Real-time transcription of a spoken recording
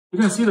You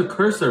can see the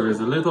cursor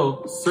is a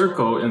little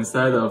circle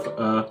inside of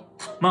a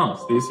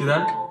mouse. Do you see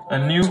that?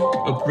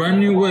 A brand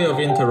new way of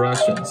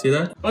interaction. See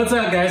that? What's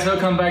up, guys?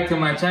 Welcome back to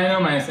my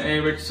channel. My name is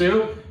Erick.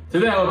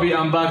 Today I will be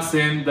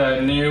unboxing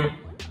the new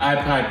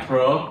iPad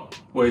Pro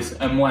with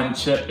M1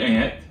 chip in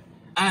it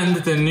and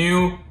the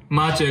new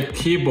Magic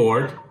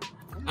Keyboard.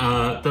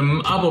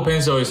 The Apple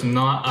Pencil is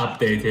not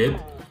updated,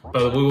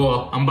 but we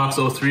will unbox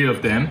all three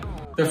of them.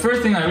 The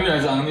first thing I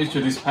realized on each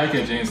of these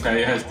packaging is that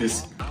it has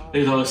this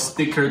little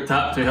sticker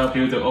tab to help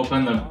you to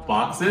open the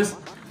boxes.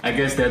 I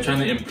guess they're trying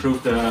to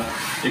improve the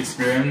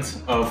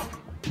experience of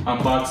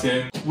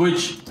unboxing,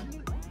 which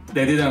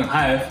they didn't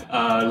have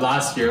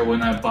last year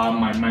when I bought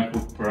my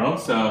MacBook Pro,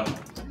 so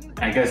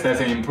I guess that's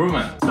an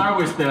improvement. Start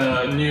with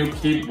the new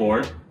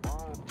keyboard.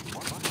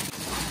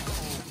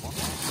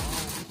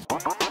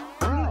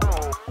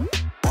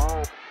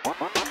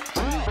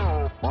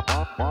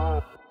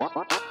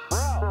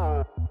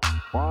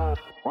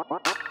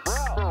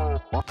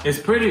 It's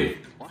pretty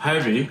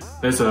heavy.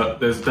 There's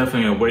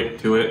definitely a weight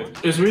to it.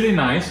 It's really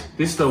nice.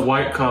 This is the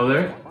white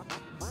color,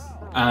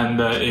 and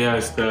it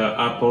has the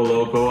Apple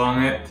logo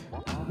on it.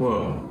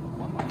 Whoa!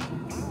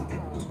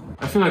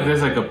 I feel like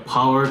there's like a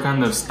power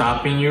kind of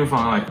stopping you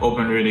from like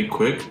open really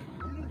quick.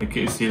 Like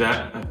you see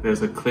that? Like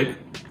there's a click,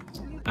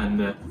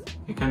 and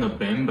it kind of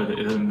bend, but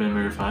it doesn't bend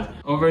very fast.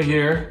 Over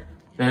here,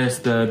 there's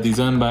the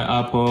design by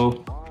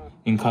Apple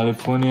in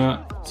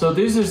California. So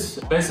this is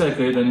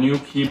basically the new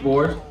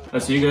keyboard.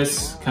 As you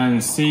guys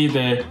can see,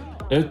 that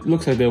it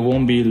looks like there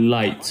won't be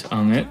light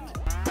on it.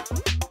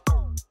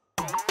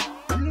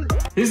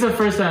 This is the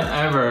first time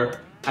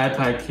ever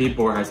iPad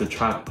keyboard has a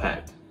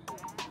trackpad.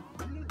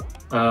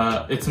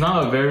 It's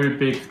not a very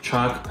big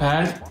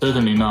trackpad,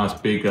 certainly not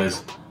as big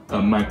as a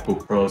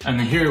MacBook Pro.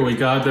 And here we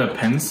got the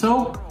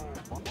pencil,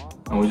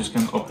 and we're just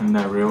gonna open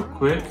that real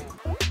quick.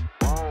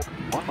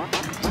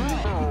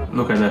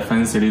 Look at that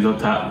fancy little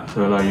tab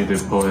to allow you to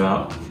pull it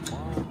out.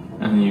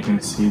 And you can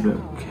see the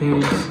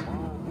case.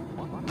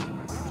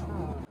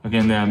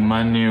 Again, they have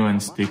menu and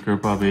sticker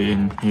probably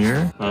in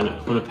here.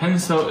 But for the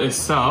pencil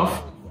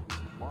itself,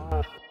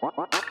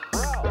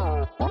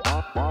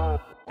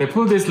 they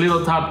put this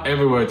little tab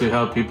everywhere to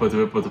help people to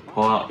be able to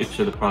pull out each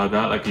of the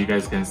product, like you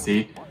guys can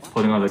see,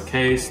 pulling out the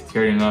case,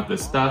 tearing up the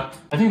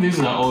stuff. I think these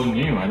are all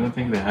new. I don't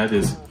think they had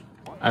this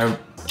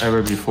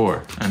ever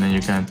before. And then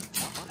you can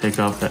take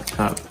off that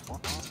tab.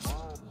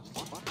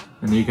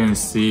 And you can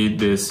see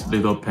this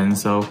little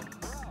pencil.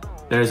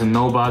 There's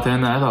no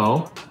button at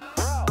all.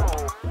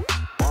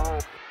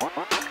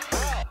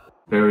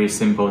 Very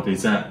simple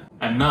design.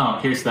 And now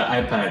here's the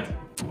iPad.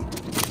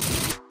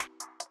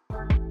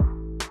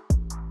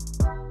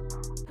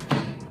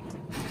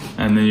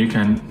 And then you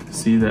can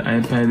see the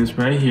iPad is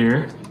right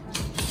here.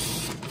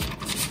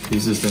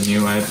 This is the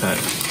new iPad.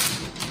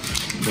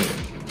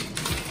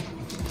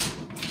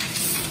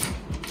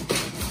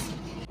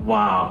 There.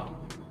 Wow,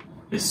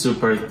 it's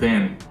super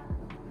thin.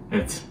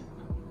 It's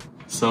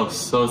so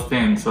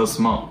thin, so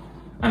small.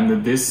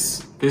 And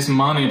this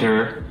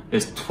monitor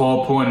is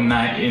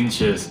 12.9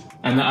 inches.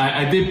 And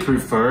I did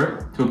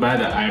prefer to buy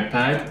the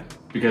iPad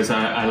because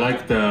I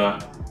like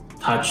the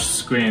touch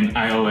screen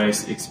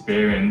iOS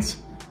experience.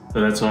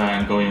 So that's why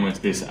I'm going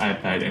with this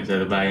iPad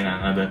instead of buying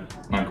another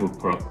MacBook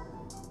Pro.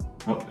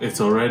 Oh, it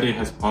already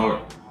has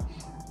power.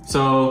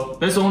 So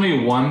there's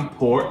only one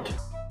port.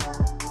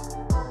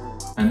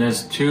 And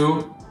there's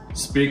two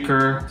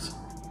speakers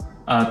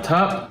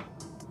top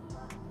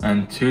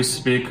and two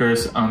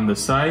speakers on the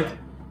side.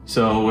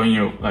 So when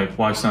you like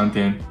watch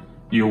something,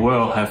 you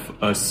will have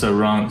a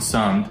surround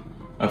sound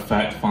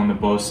effect from the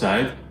both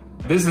sides.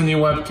 This is a new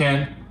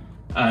webcam,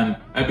 and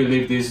I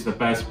believe this is the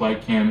best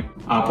webcam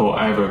Apple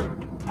ever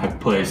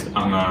have placed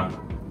on an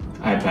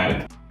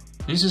iPad.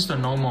 This is the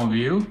normal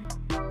view,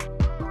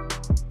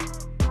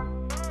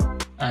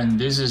 and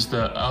this is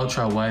the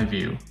ultra wide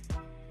view.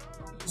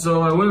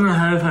 So I went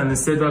ahead and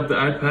set up the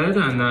iPad,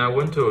 and I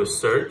went to a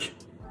search,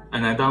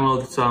 and I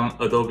downloaded some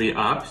Adobe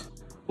apps.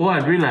 Well, I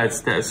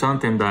realized that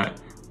something that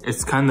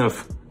is kind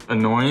of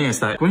annoying is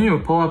that when you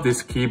pull up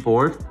this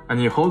keyboard and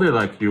you hold it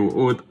like you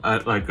would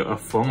at like a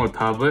phone or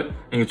tablet,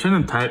 and you try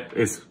to type,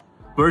 it's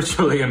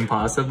virtually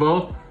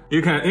impossible.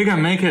 You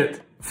can make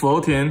it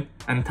floating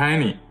and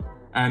tiny,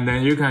 and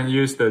then you can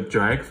use the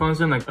drag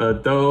function like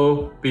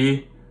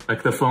Adobe,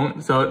 like the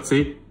phone. So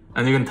see,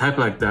 and you can type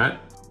like that.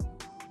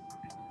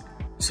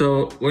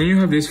 So when you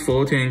have this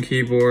floating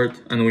keyboard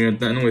and when you're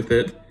done with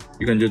it,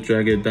 you can just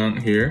drag it down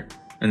here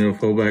and it will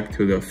fall back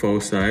to the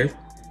full size.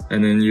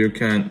 And then you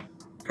can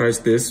press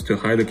this to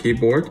hide the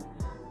keyboard,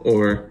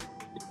 or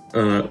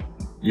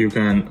you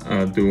can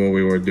do what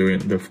we were doing,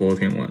 the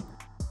floating one.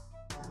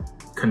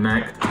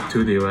 Connect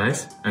to the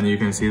device, and you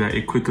can see that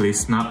it quickly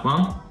snaps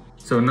on.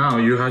 So now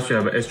you actually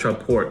have an extra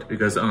port,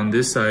 because on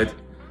this side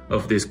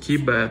of this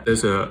keypad,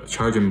 there's a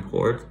charging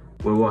port.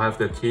 We will have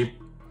the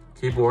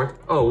keyboard.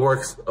 Oh, it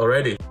works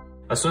already.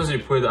 As soon as you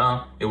put it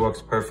on, it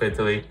works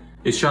perfectly.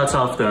 It shuts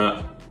off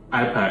the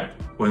iPad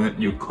when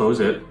you close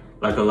it,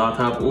 like a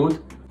laptop would.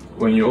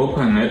 When you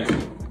open it,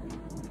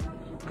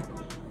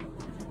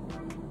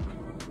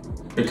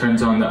 it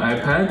turns on the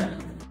iPad.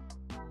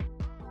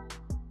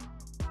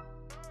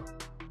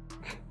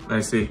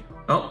 Let's see.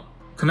 Oh,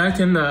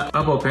 connecting the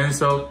Apple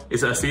Pencil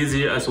is as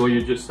easy as what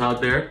you just saw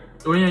there.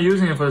 When you're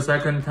using it for the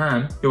second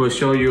time, it will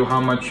show you how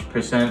much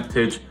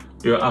percentage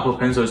your Apple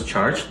Pencil is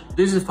charged.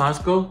 This is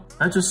Fosco.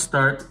 Let's just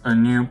start a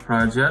new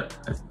project.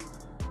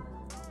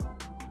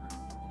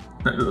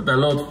 That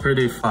loads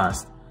pretty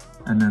fast.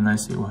 And then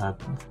let's see what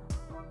happens.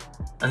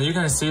 And you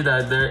can see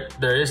that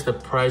there is the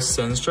price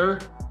sensor.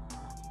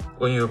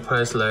 When you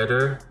press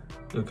lighter,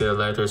 you get a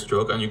lighter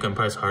stroke, and you can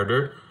press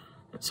harder.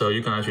 So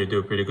you can actually do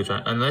a pretty good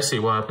job. And let's see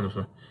what happens.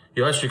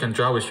 You actually can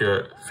draw with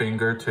your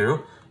finger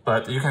too,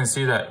 but you can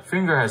see that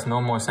finger has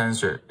no more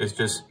sensor. It's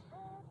just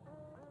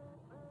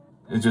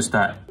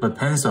that. But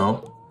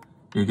pencil,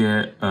 you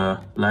get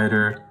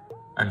lighter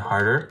and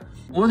harder.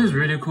 What is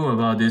really cool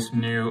about this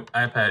new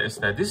iPad is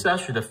that this is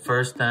actually the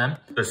first time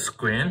the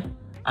screen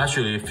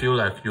actually feel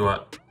like you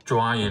are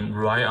drawing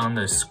right on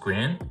the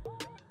screen.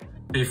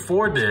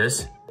 Before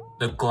this,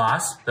 the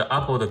glass, the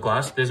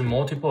glass, there's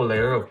multiple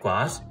layer of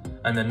glass,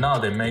 and then now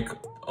they make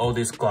all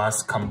these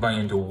glass combine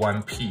into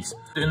one piece.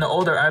 In the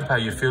older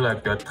iPad, you feel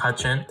like you're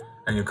touching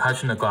and you're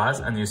touching the glass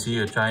and you see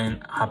your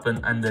drawing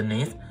happen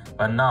underneath,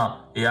 but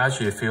now you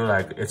actually feel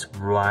like it's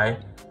right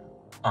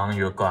on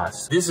your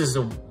glass. This is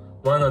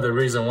one of the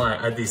reasons why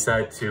I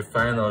decided to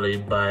finally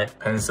buy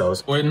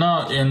pencils. We're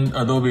not in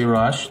Adobe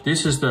Rush.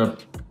 This is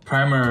the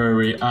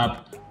primary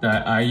app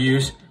that I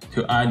use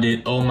to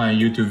edit all my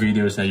YouTube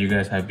videos that you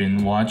guys have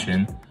been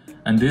watching.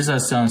 And these are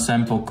some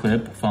sample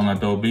clip from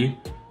Adobe.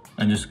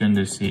 I'm just going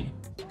to see.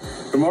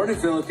 Good morning,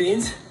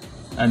 Philippines.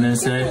 And then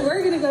say,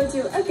 we're gonna go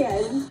to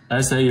again.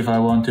 Let's say if I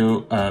want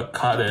to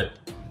cut it,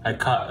 I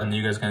cut, and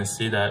you guys can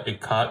see that it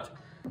cut,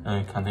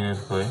 and it continues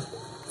to play.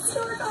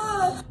 Sort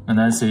of. And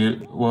then see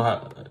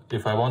what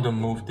if I want to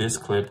move this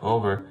clip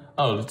over.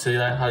 Oh, see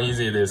that how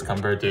easy it is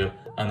compared to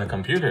on the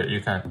computer.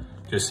 You can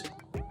just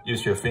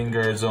use your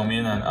finger, zoom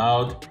in and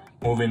out,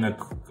 moving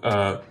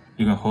the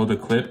you can hold the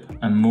clip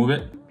and move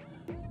it.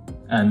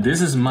 And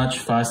this is much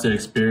faster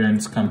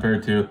experience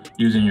compared to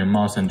using your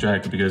mouse and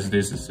drag, because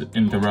this is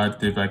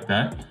interactive like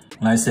that.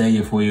 Let's say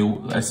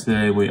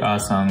we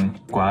add some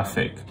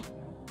graphic.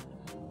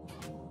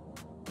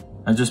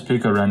 I just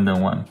pick a random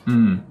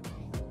one.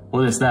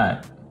 What is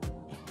that?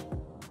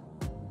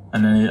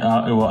 And then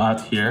it will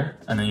add here,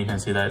 and then you can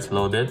see that it's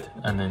loaded,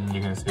 and then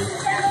you can see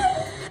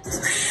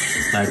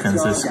like and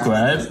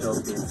subscribe.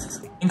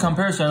 In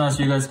comparison, as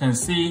you guys can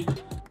see,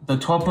 the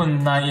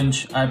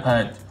 12.9-inch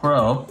iPad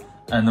Pro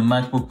and the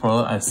MacBook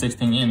Pro at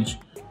 16-inch,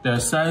 their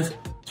size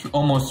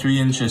almost 3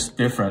 inches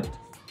different.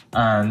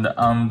 And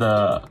on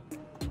the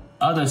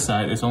other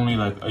side, it's only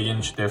like an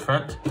inch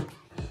different.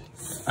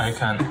 I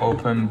can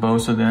open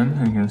both of them,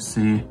 and you can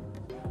see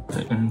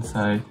the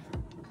inside.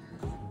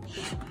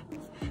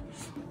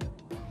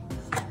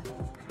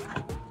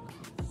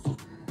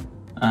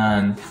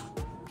 And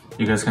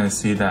you guys can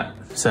see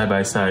that side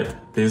by side.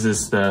 This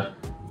is the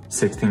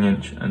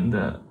 16-inch and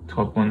the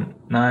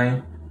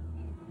 12.9.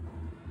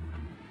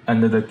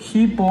 And the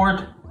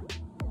keyboard,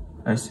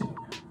 I see.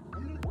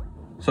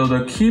 So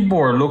the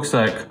keyboard looks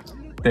like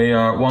they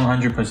are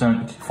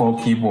 100%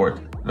 full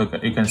keyboard. Look,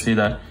 you can see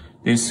that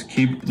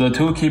the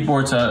two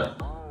keyboards are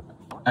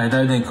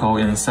identical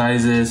in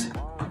sizes.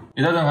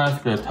 It doesn't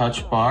have the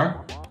touch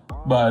bar,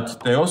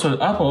 but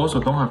Apple also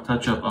don't have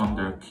touch up on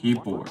their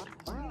keyboard.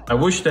 I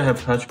wish they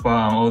have touch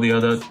bar on all the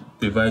other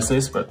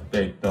devices, but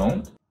they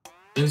don't.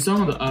 In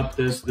some of the apps,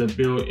 there's the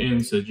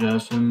built-in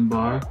suggestion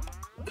bar,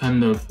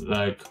 kind of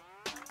like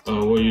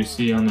what you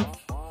see on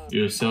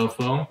your cell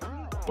phone,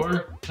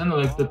 or kind of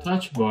like the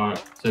touch bar.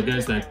 So I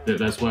guess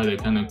that's why they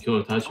kind of kill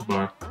a touch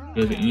bar,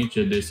 because in each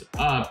of this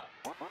app,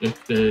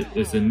 if there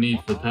is a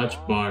need for touch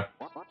bar,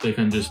 they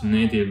can just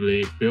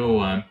natively build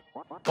one.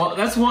 Well,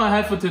 that's what I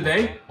have for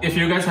today. If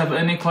you guys have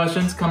any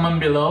questions, comment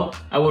below.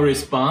 I will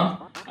respond.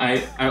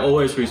 I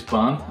always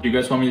respond. If you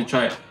guys want me to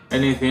try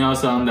anything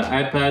else on the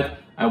iPad,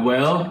 I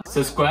will.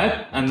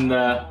 Subscribe and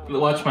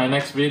watch my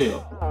next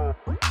video.